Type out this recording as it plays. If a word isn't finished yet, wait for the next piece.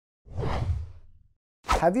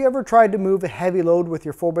Have you ever tried to move a heavy load with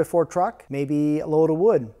your 4x4 truck? Maybe a load of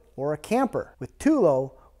wood or a camper. With Too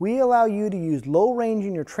Low, we allow you to use low range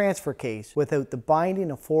in your transfer case without the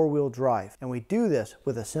binding of four-wheel drive. And we do this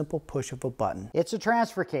with a simple push of a button. It's a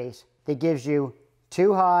transfer case that gives you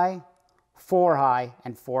 2 high, 4 high,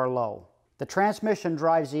 and 4 low. The transmission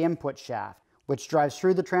drives the input shaft, which drives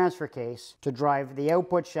through the transfer case to drive the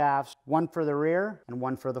output shafts, one for the rear and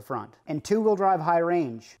one for the front. In two-wheel drive high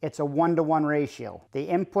range, it's a 1-to-1 ratio. The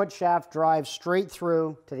input shaft drives straight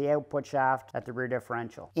through to the output shaft at the rear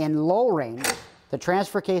differential. In low range, the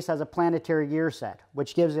transfer case has a planetary gear set,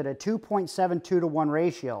 which gives it a 2.72-to-1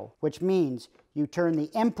 ratio, which means you turn the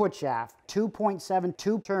input shaft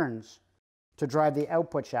 2.72 turns to drive the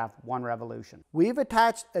output shaft 1 revolution. We've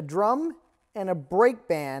attached a drum and a brake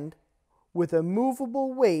band with a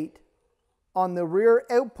movable weight on the rear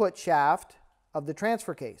output shaft of the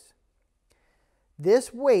transfer case.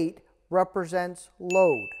 This weight represents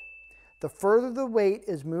load. The further the weight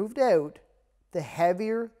is moved out, the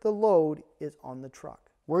heavier the load is on the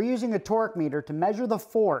truck. We're using a torque meter to measure the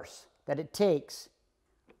force that it takes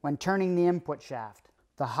when turning the input shaft.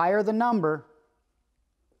 The higher the number,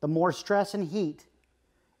 the more stress and heat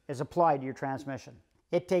is applied to your transmission.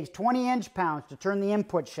 It takes 20 inch-pounds to turn the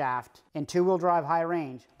input shaft in two-wheel drive high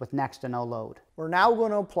range with next to no load. We're now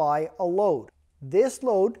going to apply a load. This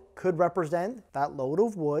load could represent that load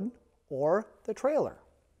of wood or the trailer.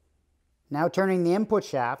 Now turning the input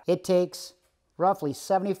shaft, it takes roughly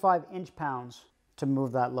 75 inch-pounds to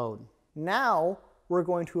move that load. Now we're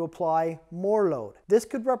going to apply more load. This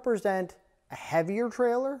could represent a heavier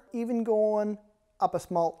trailer, even going up a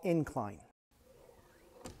small incline.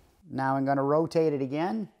 Now I'm going to rotate it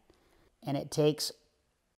again, and it takes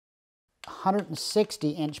 160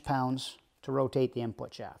 inch-pounds to rotate the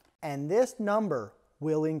input shaft. And this number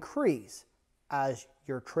will increase as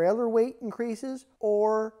your trailer weight increases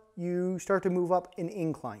or you start to move up an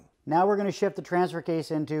incline. Now we're going to shift the transfer case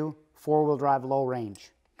into four-wheel drive low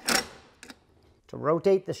range. To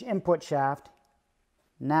rotate the input shaft,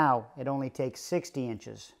 now it only takes 60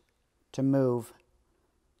 inches to move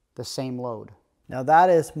the same load. Now that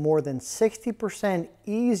is more than 60%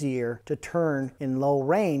 easier to turn in low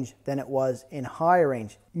range than it was in high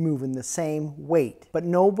range, moving the same weight. But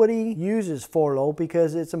nobody uses 4-low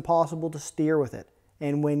because it's impossible to steer with it.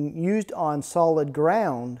 And when used on solid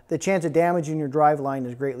ground, the chance of damaging your driveline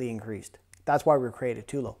is greatly increased. That's why we created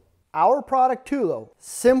Too Low. Our product Too Low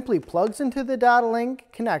simply plugs into the data link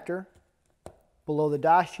connector below the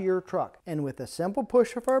dash of your truck. And with a simple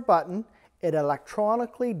push of our button, it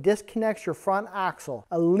electronically disconnects your front axle,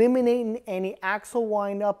 eliminating any axle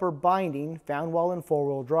wind-up or binding found while in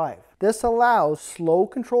four-wheel drive. This allows slow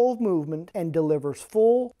control of movement and delivers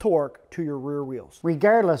full torque to your rear wheels.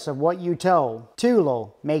 Regardless of what you tow, Too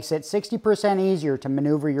Low makes it 60% easier to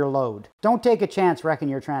maneuver your load. Don't take a chance wrecking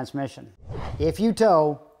your transmission. If you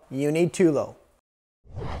tow, you need Too Low.